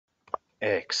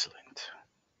Excellent.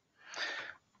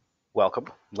 Welcome,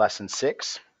 lesson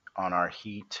 6 on our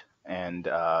heat and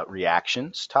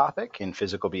reactions topic in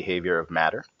physical behavior of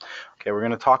matter. Okay, we're going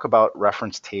to talk about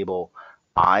reference table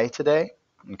I today,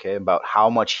 okay, about how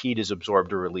much heat is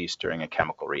absorbed or released during a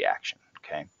chemical reaction,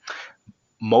 okay.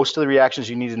 Most of the reactions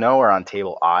you need to know are on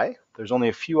table I. There's only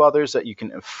a few others that you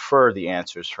can infer the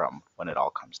answers from when it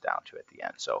all comes down to at the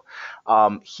end. So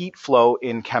heat flow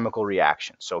in chemical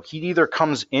reactions. So heat either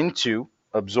comes into,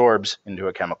 absorbs into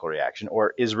a chemical reaction,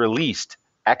 or is released,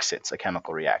 exits a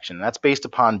chemical reaction. And that's based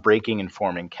upon breaking and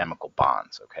forming chemical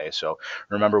bonds. Okay, so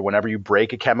remember, whenever you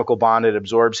break a chemical bond, it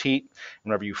absorbs heat.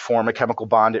 Whenever you form a chemical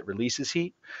bond, it releases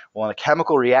heat. Well, in a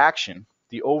chemical reaction,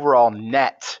 the overall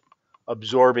net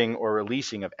absorbing or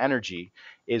releasing of energy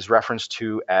is referenced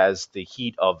to as the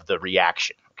heat of the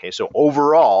reaction. Okay, so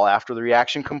overall, after the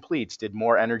reaction completes, did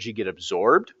more energy get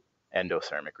absorbed,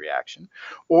 endothermic reaction,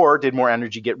 or did more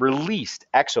energy get released,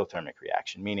 exothermic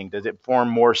reaction? Meaning, did it form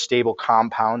more stable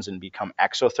compounds and become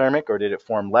exothermic, or did it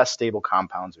form less stable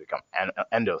compounds and become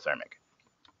endothermic?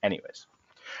 Anyways,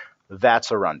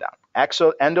 that's a rundown.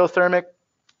 Endothermic,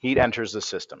 heat enters the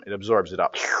system. It absorbs it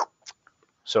up,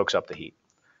 soaks up the heat.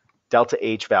 Delta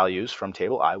H values from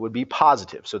table I would be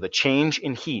positive. So the change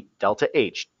in heat, delta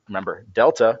H, remember,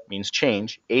 delta means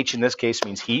change. H in this case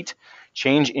means heat.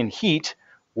 Change in heat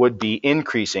would be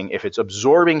increasing. If it's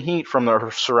absorbing heat from the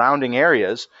surrounding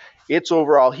areas, its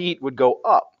overall heat would go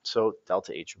up. So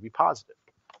delta H would be positive.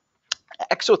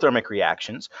 Exothermic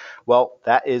reactions, well,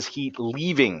 that is heat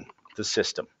leaving the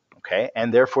system. Okay,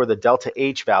 and therefore the delta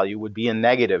H value would be a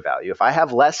negative value. If I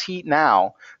have less heat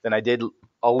now than I did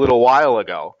a little while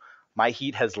ago, my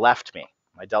heat has left me.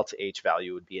 My delta H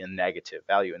value would be a negative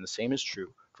value, and the same is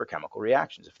true for chemical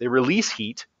reactions. If they release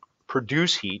heat,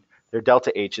 produce heat, their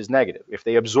delta H is negative. If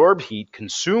they absorb heat,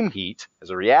 consume heat as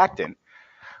a reactant,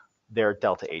 their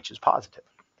delta H is positive.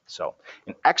 So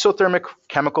in exothermic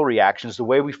chemical reactions, the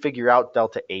way we figure out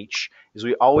delta H is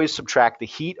we always subtract the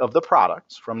heat of the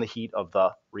products from the heat of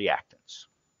the reactants.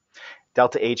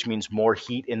 Delta H means more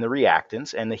heat in the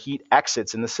reactants, and the heat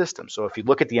exits in the system. So if you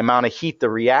look at the amount of heat the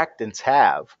reactants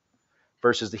have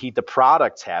versus the heat the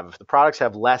products have, if the products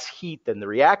have less heat than the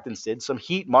reactants did, some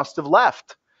heat must have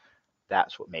left.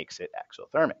 That's what makes it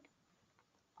exothermic.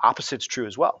 Opposite's true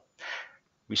as well.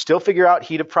 We still figure out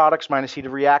heat of products minus heat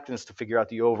of reactants to figure out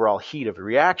the overall heat of the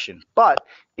reaction. But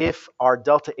if our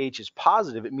delta H is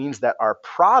positive, it means that our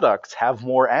products have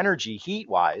more energy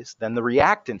heat-wise than the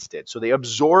reactants did. So they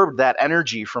absorbed that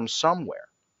energy from somewhere,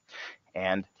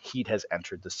 and heat has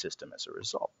entered the system as a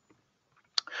result.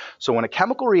 So when a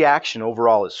chemical reaction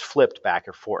overall is flipped back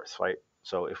and forth, right?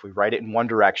 So if we write it in one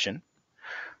direction,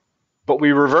 but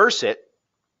we reverse it,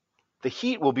 the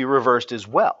heat will be reversed as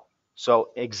well. So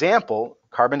example,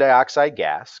 carbon dioxide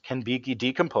gas can be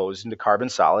decomposed into carbon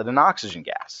solid and oxygen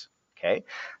gas. Okay,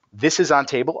 this is on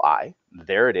table I.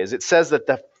 There it is. It says that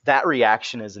that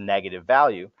reaction is a negative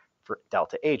value for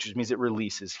delta H, which means it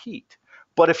releases heat.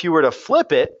 But if you were to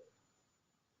flip it,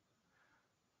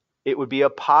 it would be a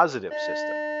positive system.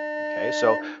 Okay,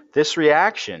 so this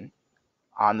reaction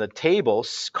on the table,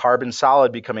 carbon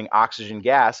solid becoming oxygen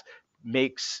gas,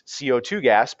 makes CO2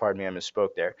 gas. Pardon me, I misspoke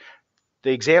there.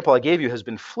 The example I gave you has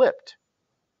been flipped.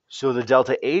 So the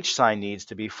delta H sign needs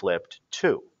to be flipped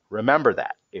too. Remember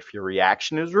that. If your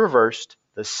reaction is reversed,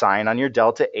 the sign on your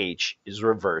delta H is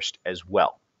reversed as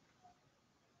well.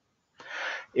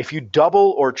 If you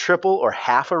double or triple or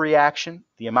half a reaction,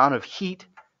 the amount of heat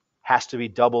has to be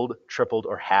doubled, tripled,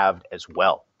 or halved as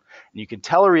well. And you can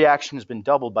tell a reaction has been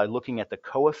doubled by looking at the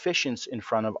coefficients in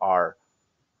front of our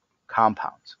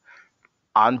compounds.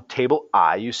 On table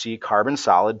I, you see carbon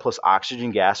solid plus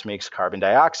oxygen gas makes carbon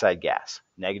dioxide gas,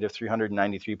 negative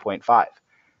 393.5.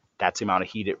 That's the amount of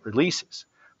heat it releases.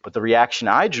 But the reaction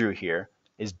I drew here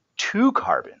is 2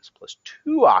 carbons plus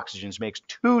 2 oxygens makes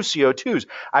 2 CO2s.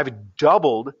 I've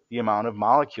doubled the amount of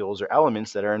molecules or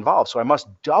elements that are involved. So I must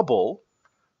double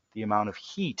the amount of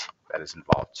heat that is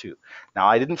involved too. Now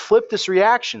I didn't flip this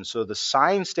reaction, so the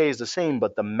sign stays the same,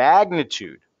 but the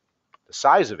magnitude, the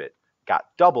size of it, got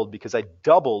doubled because I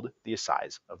doubled the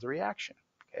size of the reaction.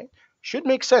 Okay, should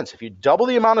make sense. If you double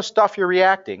the amount of stuff you're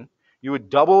reacting, you would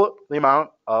double the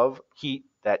amount of heat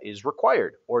that is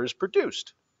required or is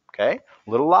produced. Okay,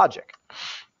 little logic.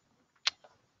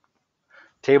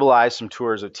 Table I, some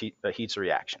tours of heats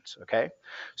reactions. Okay,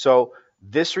 so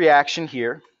this reaction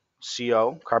here,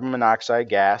 CO, carbon monoxide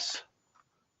gas,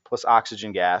 plus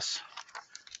oxygen gas,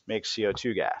 makes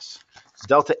CO2 gas.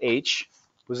 Delta H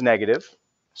was negative,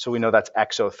 so we know that's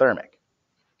exothermic.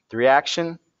 The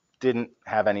reaction didn't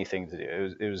have anything to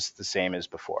do. It was the same as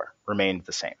before, remained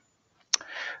the same.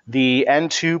 The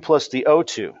N2 plus the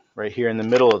O2 right here in the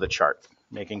middle of the chart,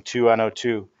 making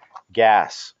 2NO2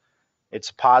 gas.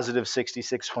 It's positive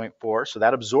 66.4, so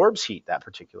that absorbs heat, that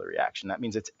particular reaction. That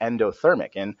means it's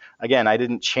endothermic. And again, I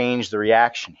didn't change the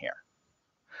reaction here.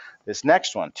 This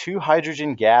next one, 2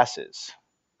 hydrogen gases.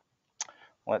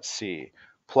 Let's see.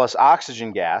 Plus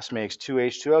oxygen gas makes 2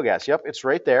 H2O gas. Yep, it's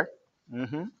right there.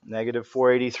 Negative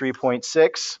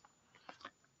 483.6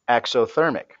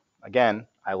 exothermic. Again,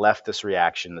 I left this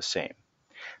reaction the same.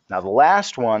 Now the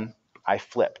last one I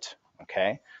flipped,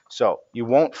 okay? So you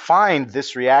won't find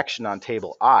this reaction on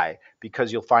table I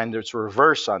because you'll find its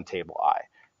reverse on table I.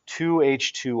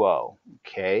 2H2O,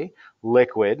 okay?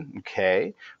 Liquid,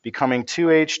 okay? Becoming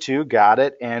 2H2, got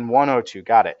it, and 1O2,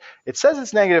 got it. It says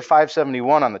it's negative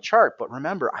 571 on the chart, but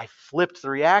remember, I flipped the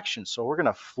reaction, so we're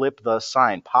gonna flip the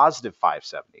sign, positive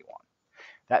 571.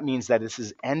 That means that this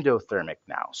is endothermic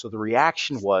now. So the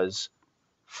reaction was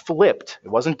flipped. It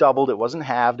wasn't doubled, it wasn't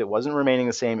halved, it wasn't remaining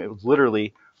the same, it was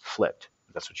literally flipped.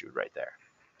 That's what you would write there.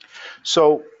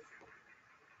 So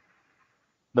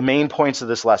the main points of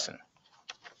this lesson.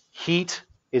 Heat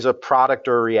is a product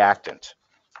or a reactant.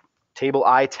 Table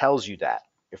I tells you that.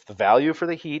 If the value for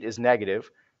the heat is negative,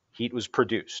 heat was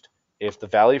produced. If the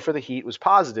value for the heat was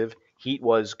positive, heat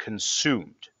was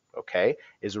consumed, okay?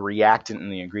 Is a reactant in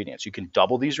the ingredients. You can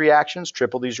double these reactions,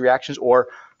 triple these reactions, or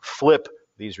flip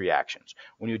these reactions.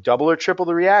 When you double or triple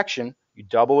the reaction, you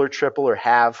double or triple or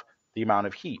halve the amount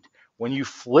of heat. When you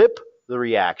flip the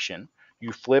reaction,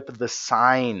 you flip the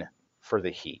sign for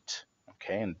the heat,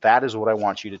 okay? And that is what I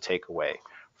want you to take away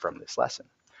from this lesson.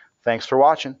 Thanks for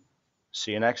watching.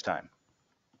 See you next time.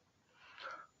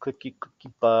 Clicky,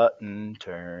 clicky button,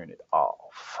 turn it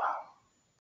off.